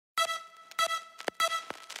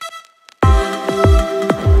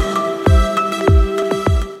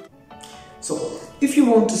If you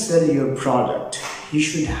want to sell your product, you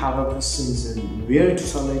should have a presence in where to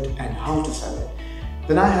sell it and how to sell it.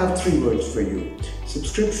 Then I have 3 words for you: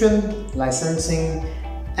 subscription, licensing,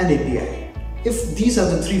 and API. If these are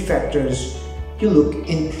the 3 factors you look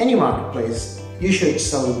in any marketplace, you should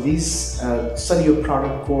sell your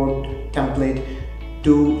product code template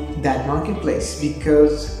to that marketplace,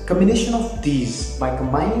 because combination of these, by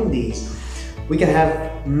combining these, we can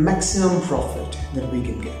have maximum profit that we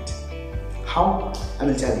can get. How? I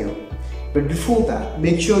will tell you. But before that,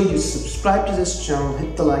 make sure you subscribe to this channel,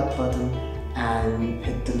 hit the like button and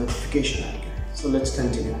hit the notification icon. So let's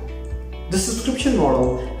continue. The subscription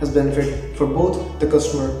model has benefit for both the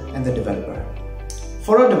customer and the developer.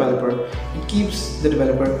 For a developer, it keeps the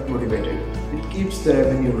developer motivated, it keeps the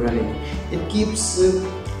revenue running, it keeps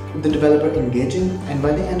the developer engaging, and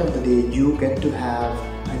by the end of the day you get to have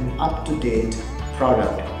an up-to-date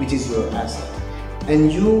product which is your asset,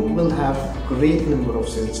 and you will have great number of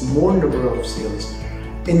sales, more number of sales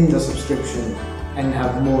in the subscription and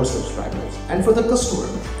have more subscribers. And for the customer,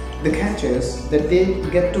 the catch is that they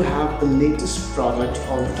get to have the latest product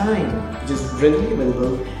all the time, which is readily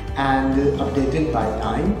available and updated by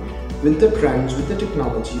time with the trends, with the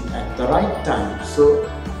technology at the right time. So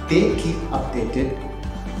they keep updated,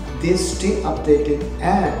 they stay updated,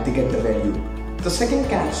 and they get the value. The second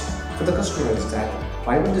catch for the customer is that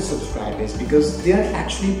why would they subscribe is because they are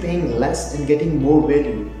actually paying less and getting more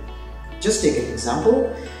value. Just take an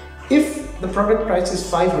example. If the product price is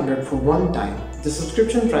 500 for one time, the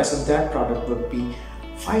subscription price of that product would be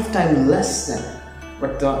 5 times less than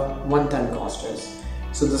what the one-time cost is.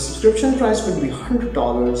 So the subscription price would be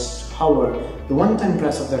 $100, however, the one-time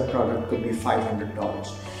price of that product could be $500.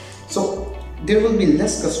 So there will be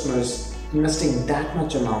less customers investing that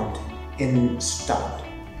much amount in start.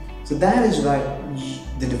 So that is why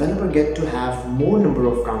the developer get to have more number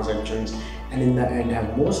of transactions and in the end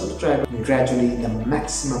have more subscribers, and gradually the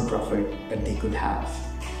maximum profit that they could have.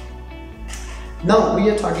 Now we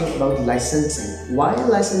are talking about licensing. Why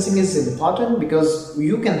licensing is important? Because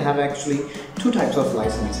you can have actually 2 types of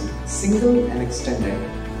licensing: single and extended.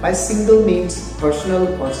 By single means personal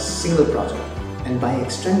or single project, and by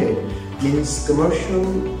extended means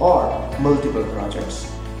commercial or multiple projects.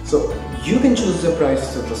 So you can choose the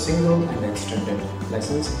price of the single and extended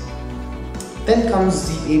licensing. Then comes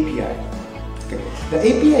the API. Okay. The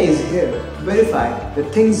API is here to verify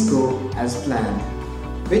that things go as planned,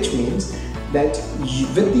 which means that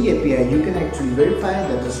with the API you can actually verify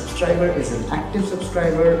that the subscriber is an active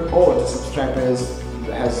subscriber, or the subscriber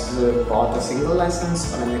has bought a single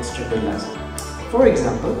license or an extended license. For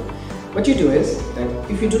example, what you do is that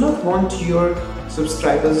if you do not want your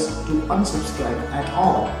subscribers to unsubscribe at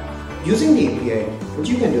all, using the API, what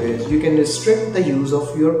you can do is you can restrict the use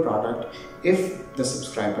of your product if the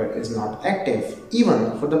subscriber is not active,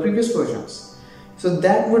 even for the previous versions. So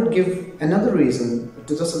that would give another reason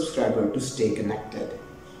to the subscriber to stay connected.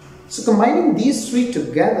 So combining these 3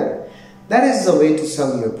 together, that is the way to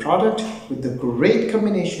sell your product with the great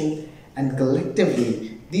combination, and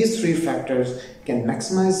collectively these 3 factors can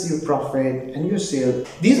maximize your profit and your sale.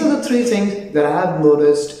 These are the 3 things that I have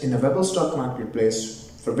noticed in the Webostock Marketplace,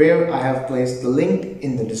 for where I have placed the link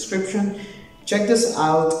in the description. Check this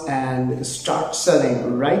out and start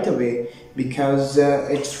selling right away, because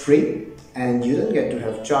it's free and you don't get to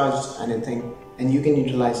have charged anything, and you can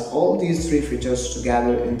utilize all these 3 features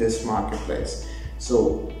together in this marketplace.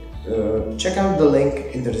 So check out the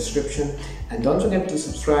link in the description, and don't forget to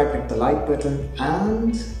subscribe, hit the like button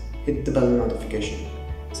and hit the bell notification.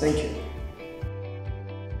 Thank you.